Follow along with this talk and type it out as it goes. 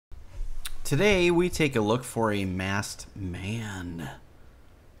Today we take a look for a masked man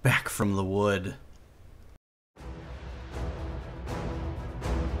back from the wood.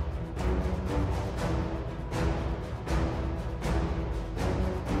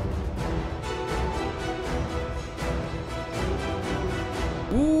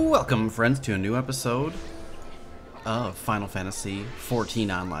 Welcome, friends, to a new episode of Final Fantasy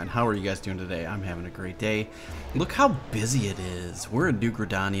XIV Online. How are you guys doing today? I'm having a great day. Look how busy it is. We're in New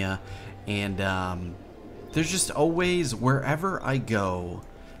Gridania, and there's just always, wherever I go,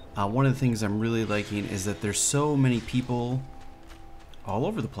 one of the things I'm really liking is that there's so many people all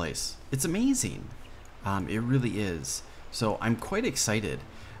over the place. It's amazing. It really is. So I'm quite excited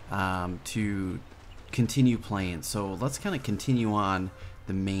to continue playing. So let's kind of continue on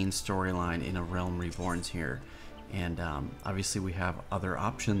the main storyline in A Realm Reborn's here. And obviously we have other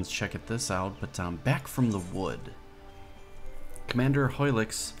options. Check this out. But back from the wood. Commander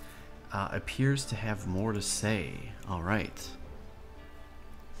Hoylix appears to have more to say. All right.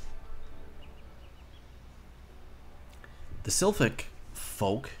 The Sylphic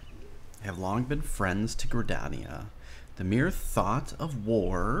folk have long been friends to Gridania. The mere thought of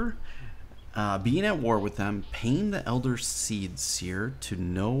war, being at war with them, pained the Elder Seed Seer to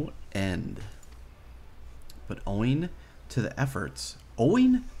no end. But owing to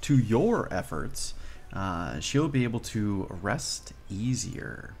your efforts, she'll be able to rest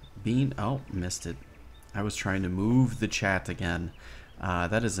easier. Missed it. I was trying to move the chat again.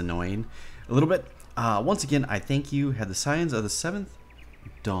 That is annoying. A little bit. Once again, I thank you. Had the signs of the seventh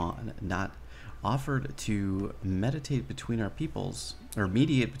dawn not offered to mediate between our peoples,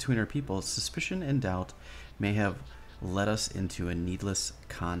 suspicion and doubt may have led us into a needless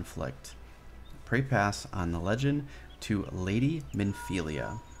conflict. Pray pass on the legend to Lady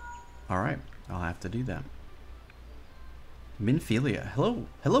Minfilia. Alright, I'll have to do that. Minfilia. Hello.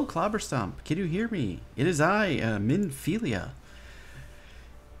 Hello, Clobberstomp. Can you hear me? It is I, Minfilia.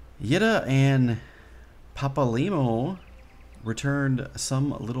 Yida and Papalimo returned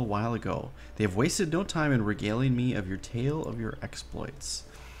some little while ago. They have wasted no time in regaling me of your tale of your exploits.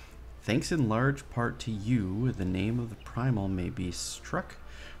 Thanks in large part to you, the name of the Primal may be struck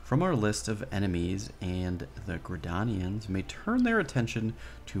from our list of enemies, and the Gridanians may turn their attention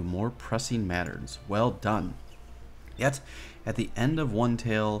to more pressing matters. Well done. Yet, at the end of one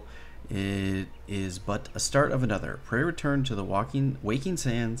tale, it is but a start of another. Pray return to the waking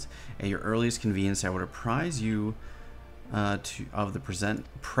sands at your earliest convenience. I would apprise you of the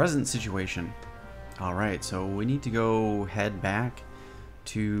present situation. All right, so we need to go head back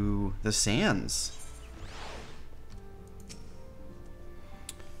to the sands.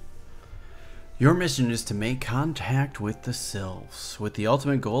 Your mission is to make contact with the Sylphs, with the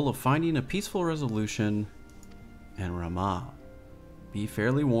ultimate goal of finding a peaceful resolution and Ramah. Be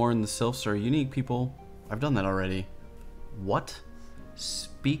fairly warned, the Sylphs are unique people. I've done that already. What?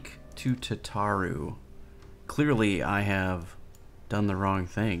 Speak to Tataru. Clearly, I have done the wrong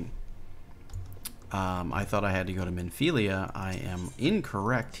thing. I thought I had to go to Minfilia. I am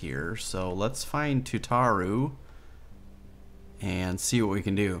incorrect here, so let's find Tataru and see what we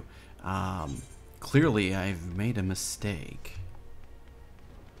can do. Clearly, I've made a mistake.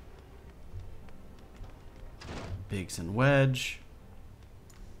 Biggs and Wedge.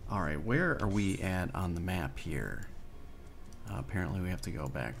 Alright, where are we at on the map here? Apparently we have to go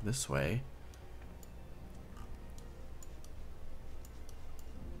back this way.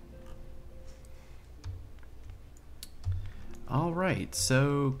 Alright,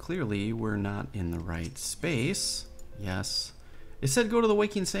 so clearly we're not in the right space. Yes. It said go to the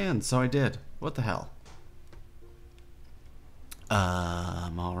Waking Sands, so I did. What the hell?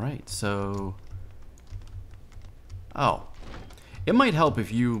 Alright, so... Oh. It might help if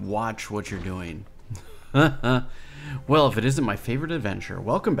you watch what you're doing. Well, if it isn't my favorite adventure,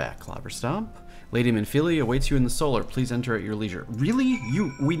 welcome back, Clobberstomp. Lady Minfilia awaits you in the solar. Please enter at your leisure. Really?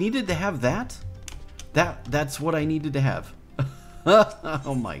 We needed to have that? That's what I needed to have.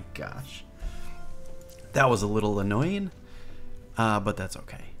 Oh my gosh. That was a little annoying. But that's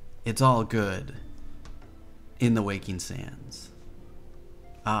okay. It's all good in the Waking Sands.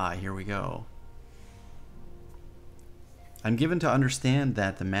 Here we go. I'm given to understand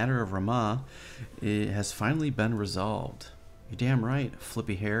that the matter of Ramah has finally been resolved. You're damn right,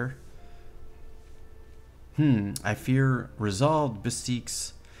 flippy hair. I fear resolved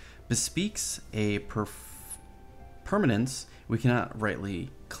bespeaks a permanence we cannot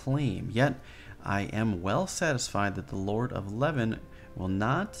rightly claim. Yet, I am well satisfied that the Lord of Leven will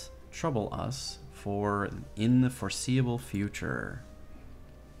not trouble us in the foreseeable future.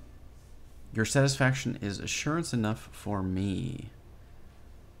 Your satisfaction is assurance enough for me.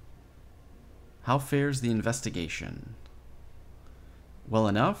 How fares the investigation? Well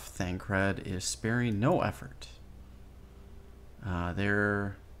enough. Thancred is sparing no effort.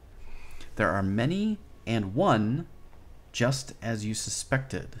 There are many, and one, just as you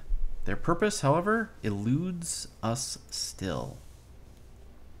suspected. Their purpose, however, eludes us still.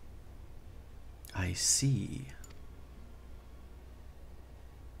 I see.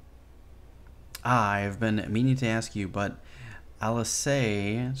 I've been meaning to ask you, but Alice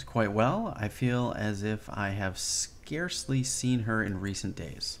is quite well. I feel as if I have scarcely seen her in recent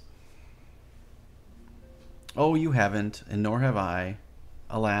days. Oh, you haven't, and nor have I.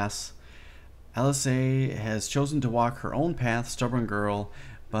 Alas, Alice has chosen to walk her own path, stubborn girl,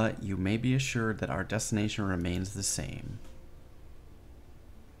 but you may be assured that our destination remains the same.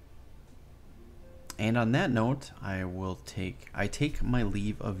 And on that note, I take my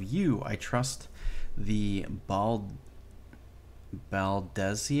leave of you. I trust the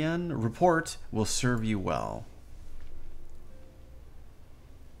Baldesian report will serve you well.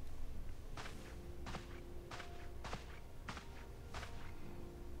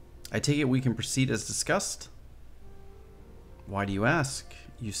 I take it we can proceed as discussed? Why do you ask?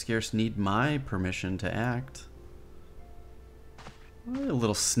 You scarce need my permission to act. A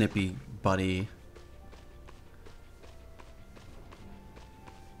little snippy buddy.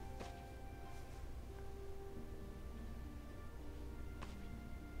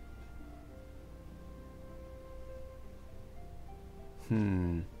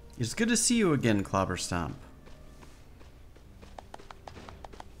 It's good to see you again, Clobberstomp.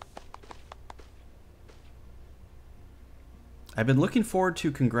 I've been looking forward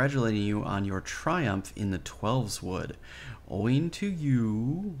to congratulating you on your triumph in the Twelves Wood. Owing to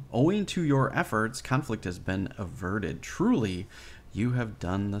your efforts, conflict has been averted. Truly, you have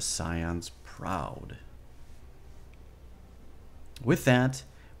done the Scions proud. With that,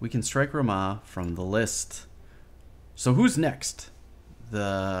 we can strike Ramah from the list. So who's next?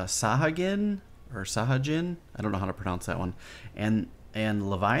 The Sahagin or Sahajin? I don't know how to pronounce that one. And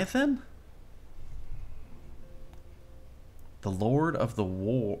Leviathan? The Lord of the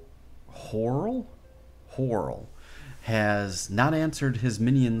Horrel has not answered his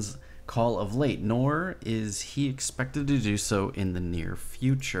minions' call of late, nor is he expected to do so in the near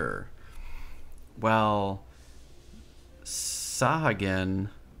future. Well, Sahagin,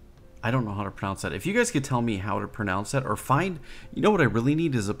 I don't know how to pronounce that. If you guys could tell me how to pronounce that, or find, you know what I really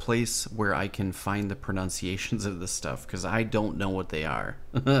need is a place where I can find the pronunciations of this stuff, because I don't know what they are.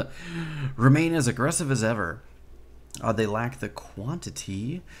 Remain as aggressive as ever. They lack the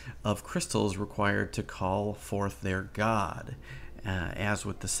quantity of crystals required to call forth their god. As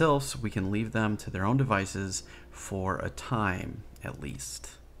with the sylphs, we can leave them to their own devices for a time, at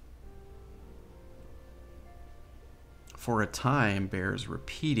least. For a time bears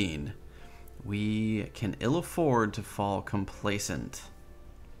repeating. We can ill afford to fall complacent.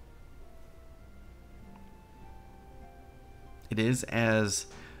 It is as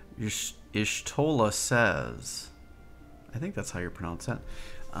Ishtola says. I think that's how you pronounce that.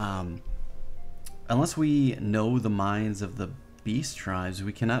 Unless we know the minds of the beast tribes,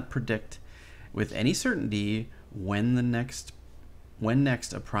 we cannot predict with any certainty when next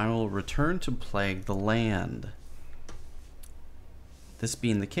a primal will return to plague the land. This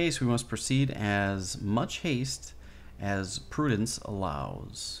being the case, we must proceed as much haste as prudence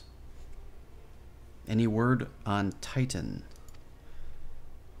allows. Any word on Titan?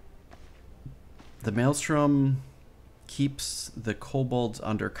 The Maelstrom keeps the kobolds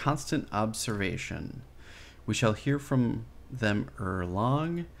under constant observation. We shall hear from them ere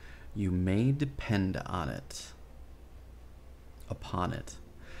long. You may depend on it. Upon it.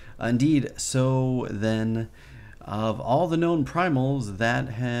 Indeed, so then, of all the known primals that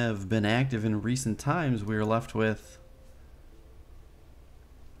have been active in recent times, we are left with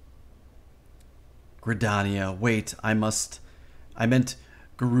Gridania. Wait, I meant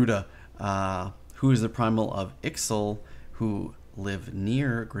Garuda. Who is the primal of Ixal, who live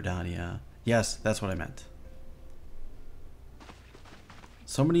near Gridania. Yes, that's what I meant.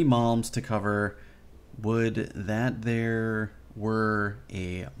 So many malms to cover. Would that there were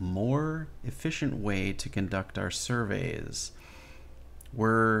a more efficient way to conduct our surveys.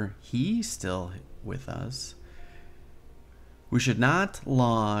 Were he still with us, we should not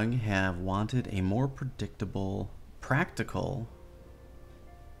long have wanted a more practicable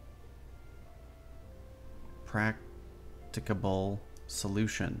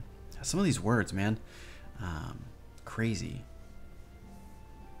solution. Some of these words, man, crazy.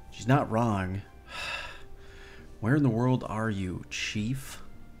 She's not wrong. Where in the world are you, Chief?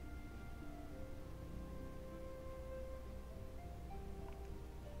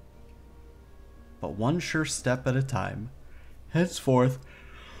 but one sure step at a time. Henceforth,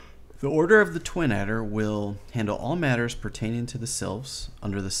 the Order of the Twin Adder will handle all matters pertaining to the sylphs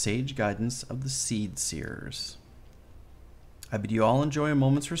under the sage guidance of the Seed Seers. I bid you all enjoy a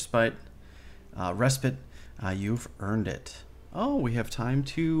moment's respite. You've earned it. Oh, we have time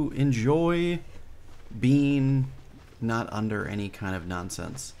to enjoy being not under any kind of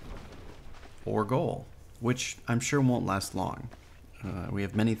nonsense or goal, which I'm sure won't last long. We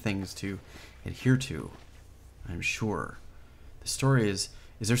have many things to adhere to, I'm sure. The story is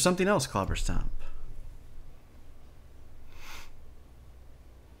there something else, Clobberstomp?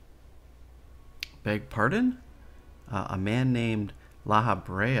 Beg pardon? A man named La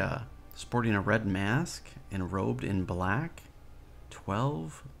Brea, sporting a red mask and robed in black.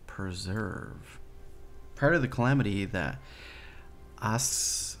 12 preserve. Prior to the calamity that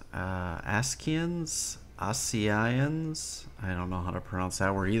Ascians, I don't know how to pronounce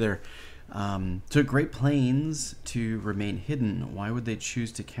that word either, took great pains to remain hidden. Why would they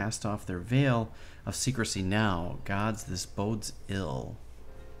choose to cast off their veil of secrecy now? Gods, this bodes ill.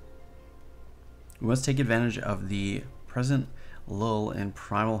 We must take advantage of the present lull in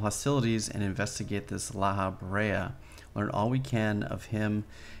primal hostilities and investigate this La Brea. Learn all we can of him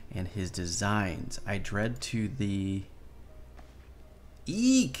and his designs. I dread to the...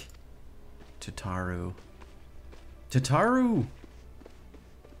 Eek! Tataru. Tataru!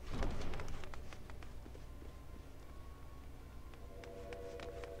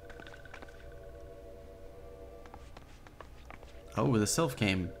 Oh, the sylph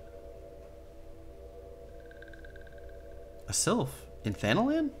came. A sylph? In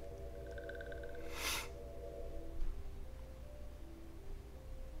Thanalan?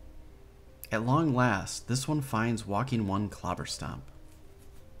 At long last, this one finds walking one Clobberstomp.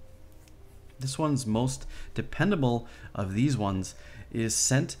 This one's most dependable of these ones is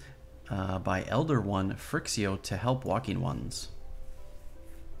sent by Elder One Frixio to help walking ones.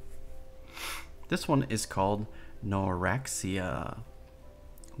 This one is called Noraxia.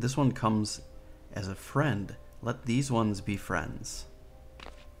 This one comes as a friend. Let these ones be friends.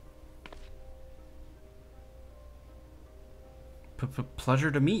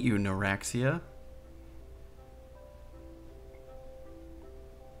 Pleasure to meet you, Noraxia.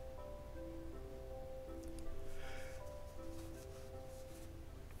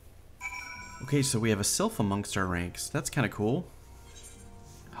 Okay, so we have a sylph amongst our ranks. That's kind of cool.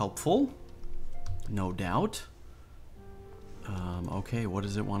 Helpful, no doubt. Okay, what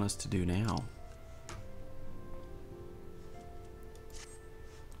does it want us to do now?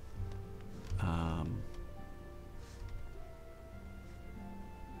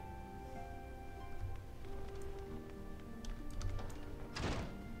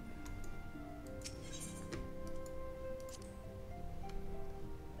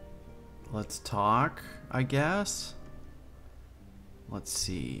 Let's talk, I guess. Let's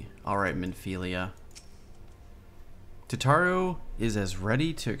see. Alright, Minphilia. Tataru is as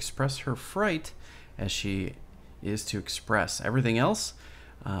ready to express her fright as she is to express everything else.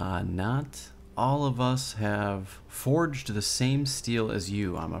 Not all of us have forged the same steel as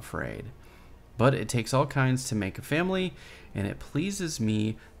you, I'm afraid. But it takes all kinds to make a family, and it pleases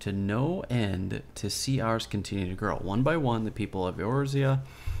me to no end to see ours continue to grow. One by one, the people of Eorzea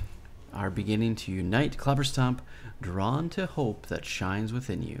are beginning to unite. Clobberstomp, drawn to hope that shines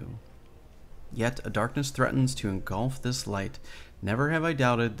within you. Yet a darkness threatens to engulf this light. Never have I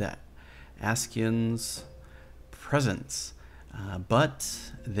doubted that Ascian's presence,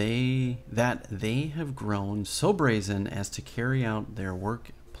 but they have grown so brazen as to carry out their work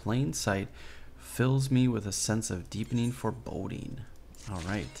plain sight fills me with a sense of deepening foreboding. All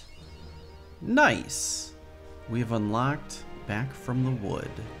right. Nice. We have unlocked Back from the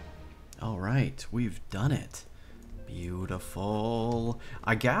Wood. All right, we've done it. Beautiful.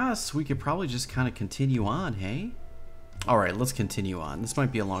 I guess we could probably just kind of continue on, hey? All right, let's continue on. This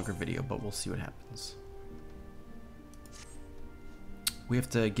might be a longer video, but we'll see what happens. We have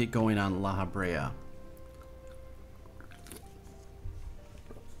to get going on La Brea.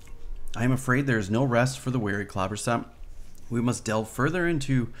 I am afraid there is no rest for the weary, Clobberstomp. We must delve further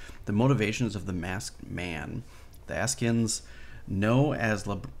into the motivations of the masked man. The Ascians know as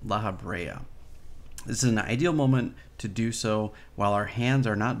La Brea. This is an ideal moment to do so while our hands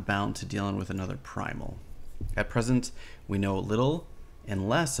are not bound to dealing with another primal. At present, we know little and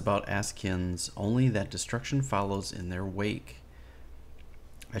less about Ascians, only that destruction follows in their wake.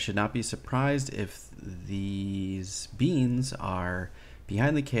 I should not be surprised if these beings are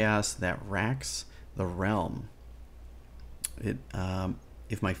behind the chaos that racks the realm.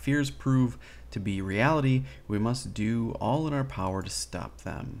 If my fears prove to be reality, we must do all in our power to stop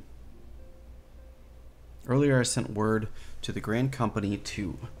them. Earlier, I sent word to the Grand Company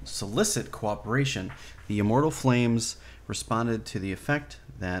to solicit cooperation. The Immortal Flames responded to the effect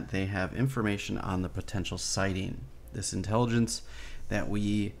that they have information on the potential sighting. This intelligence that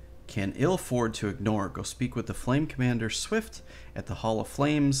we can ill afford to ignore. Go speak with the Flame Commander Swift at the Hall of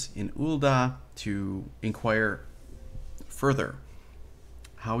Flames in Ul'dah to inquire further.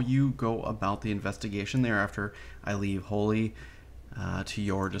 How you go about the investigation thereafter, I leave wholly to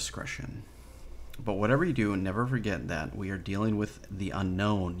your discretion. But whatever you do, never forget that we are dealing with the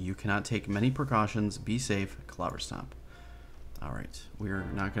unknown. You cannot take many precautions. Be safe, Clobberstomp. Alright, we're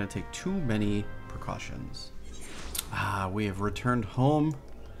not going to take too many precautions. We have returned home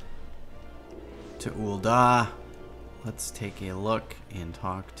to Ul'dah. Let's take a look and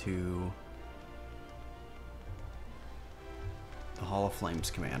talk to the Hall of Flames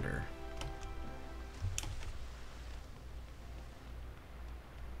commander.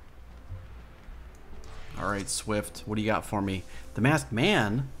 Alright, Swift, what do you got for me? The Masked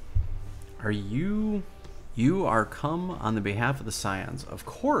Man? Are you... You are come on the behalf of the Scions. Of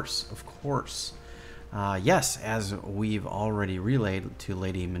course, of course. Yes, as we've already relayed to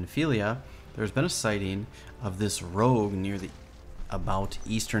Lady Minfilia, there's been a sighting of this rogue near the about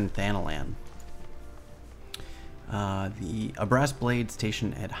Eastern Thanalan. A brass blade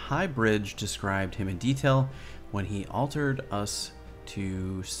stationed at High Bridge described him in detail when he alerted us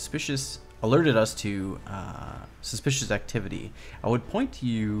to suspicious activity. I would point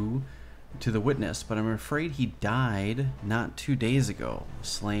you to the witness, but I'm afraid he died not 2 days ago,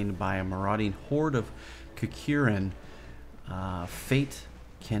 slain by a marauding horde of Kukiran. Fate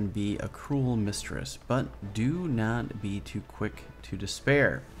can be a cruel mistress, but do not be too quick to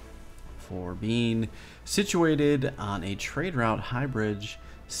despair. For being situated on a trade route, High Bridge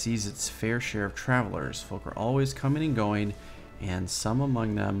sees its fair share of travelers. Folk are always coming and going, and some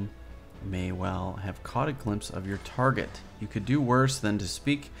among them may well have caught a glimpse of your target. You could do worse than to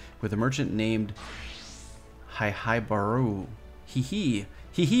speak with a merchant named Hihi Baru.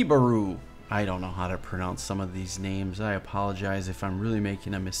 I don't know how to pronounce some of these names. I apologize if I'm really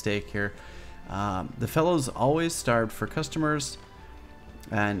making a mistake here. The fellow's always starved for customers,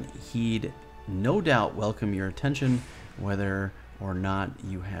 and he'd no doubt welcome your attention whether or not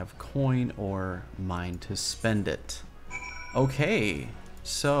you have coin or mind to spend it. Okay,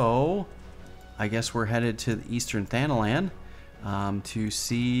 so I guess we're headed to the Eastern Thanalan to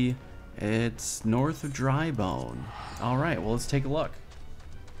see it's north of Drybone. Alright, well, let's take a look.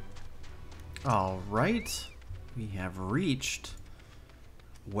 Alright, we have reached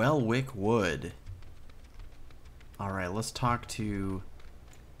Welwick Wood. Alright, let's talk to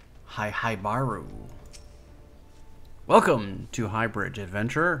Baru. Welcome to Highbridge,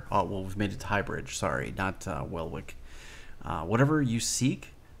 adventurer. Oh, well, we've made it to Highbridge. Sorry, not Welwick. Whatever you seek,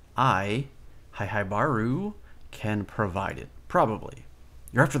 I, Baru, can provide it. Probably.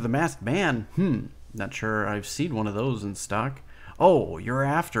 You're after the Masked Man? Not sure I've seen one of those in stock. Oh, you're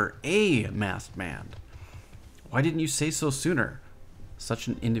after a Masked Man. Why didn't you say so sooner? Such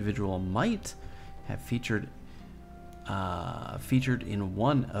an individual might have featured in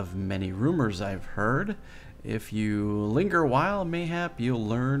one of many rumors I've heard. If you linger a while, mayhap you'll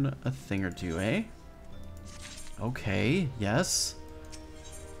learn a thing or two, eh? Okay, yes.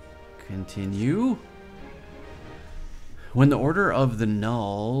 Continue. When the Order of the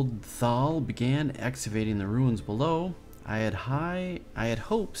Null Thal began excavating the ruins below, I had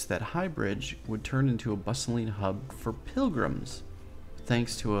hopes that Highbridge would turn into a bustling hub for pilgrims.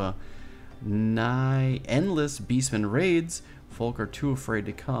 Thanks to a nigh endless beastman raids, folk are too afraid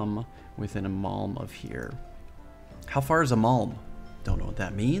to come within a malm of here. How far is a malm? Don't know what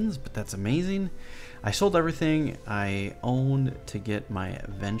that means, but that's amazing. I sold everything I owned to get my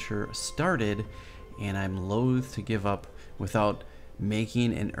venture started, and I'm loath to give up without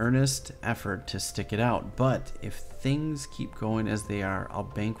making an earnest effort to stick it out. But if things keep going as they are, I'll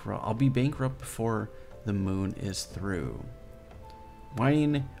be bankrupt before the moon is through.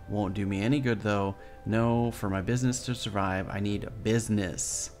 Whining won't do me any good, though. No, for my business to survive, I need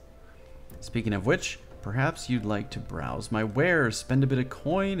business. Speaking of which, perhaps you'd like to browse my wares, spend a bit of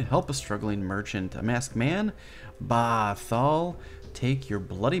coin, help a struggling merchant. A Masked Man? Bah, Thal, take your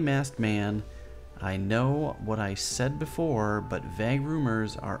bloody Masked Man. I know what I said before, but vague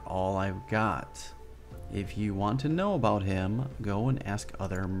rumors are all I've got. If you want to know about him, go and ask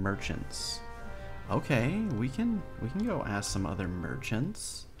other merchants. Okay, we can go ask some other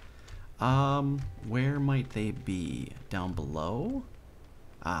merchants. Where might they be? Down below?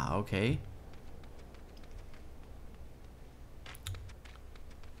 Ah, okay.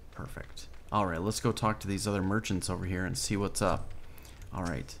 Perfect. Alright, let's go talk to these other merchants over here and see what's up.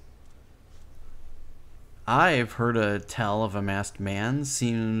 Alright. I've heard a tell of a masked man.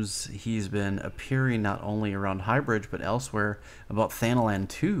 Seems he's been appearing not only around Highbridge but elsewhere about Thanalan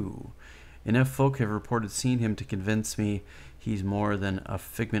too. Enough folk have reported seeing him to convince me he's more than a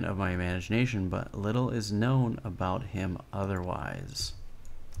figment of my imagination, but little is known about him otherwise.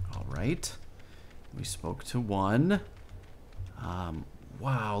 Alright. We spoke to one.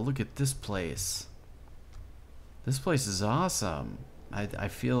 Wow, look at this place. This place is awesome. I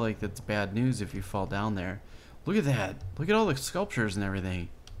feel like that's bad news if you fall down there. Look at that. Look at all the sculptures and everything.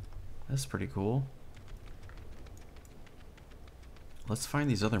 That's pretty cool. Let's find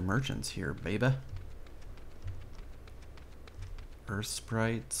these other merchants here, baby. Earth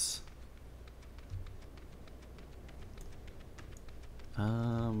sprites.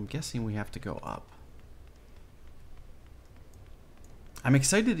 I'm guessing we have to go up. I'm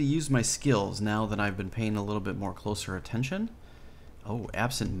excited to use my skills now that I've been paying a little bit more closer attention. Oh,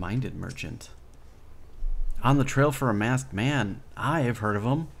 absent-minded merchant. On the trail for a masked man. I have heard of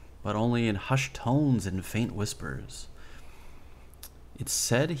him, but only in hushed tones and faint whispers. It's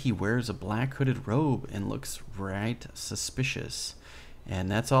said he wears a black hooded robe and looks right suspicious.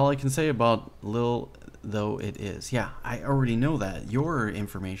 And that's all I can say about Lil, though it is. Yeah, I already know that. Your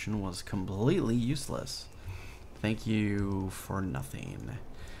information was completely useless. Thank you for nothing,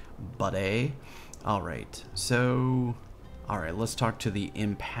 buddy. Alright, so... Alright, let's talk to the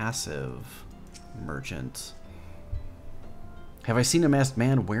impassive merchant. Have I seen a masked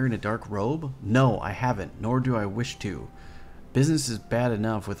man wearing a dark robe? No, I haven't, nor do I wish to. Business is bad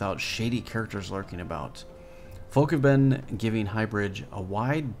enough without shady characters lurking about. Folk have been giving Highbridge a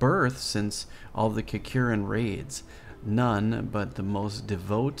wide berth since all of the Kikuran raids. None but the most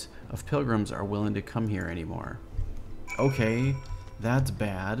devout of pilgrims are willing to come here anymore. Okay, that's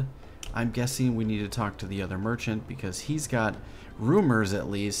bad. I'm guessing we need to talk to the other merchant because he's got rumors at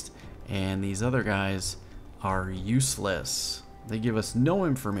least, and these other guys are useless. They give us no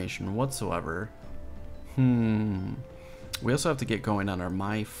information whatsoever. We also have to get going on our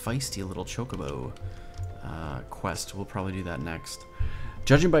My Feisty Little Chocobo quest. We'll probably do that next.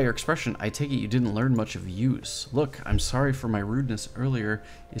 Judging by your expression, I take it you didn't learn much of use. Look, I'm sorry for my rudeness earlier.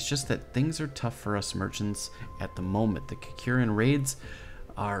 It's just that things are tough for us merchants at the moment. The Kikuran raids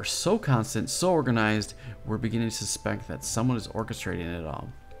are so constant, so organized, we're beginning to suspect that someone is orchestrating it all.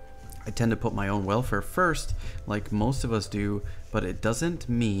 I tend to put my own welfare first, like most of us do, but it doesn't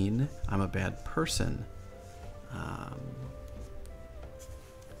mean I'm a bad person.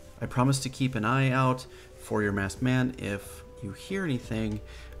 I promise to keep an eye out for your masked man. If you hear anything,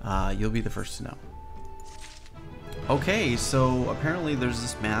 you'll be the first to know. Okay, so apparently there's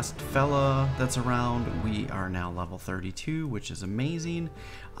this masked fella that's around. We are now level 32, which is amazing.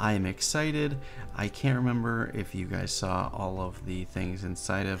 I am excited. I can't remember if you guys saw all of the things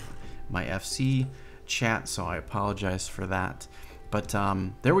inside of my FC chat, so I apologize for that. But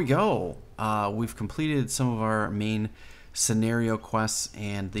there we go. We've completed some of our main scenario quests,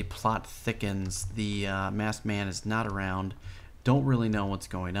 and the plot thickens. The masked man is not around. Don't really know what's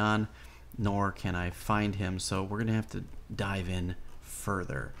going on, nor can I find him, so we're gonna have to dive in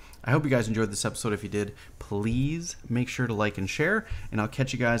further. I hope you guys enjoyed this episode. If you did, please make sure to like and share, and I'll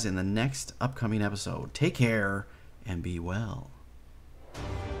catch you guys in the next upcoming episode. Take care and be well.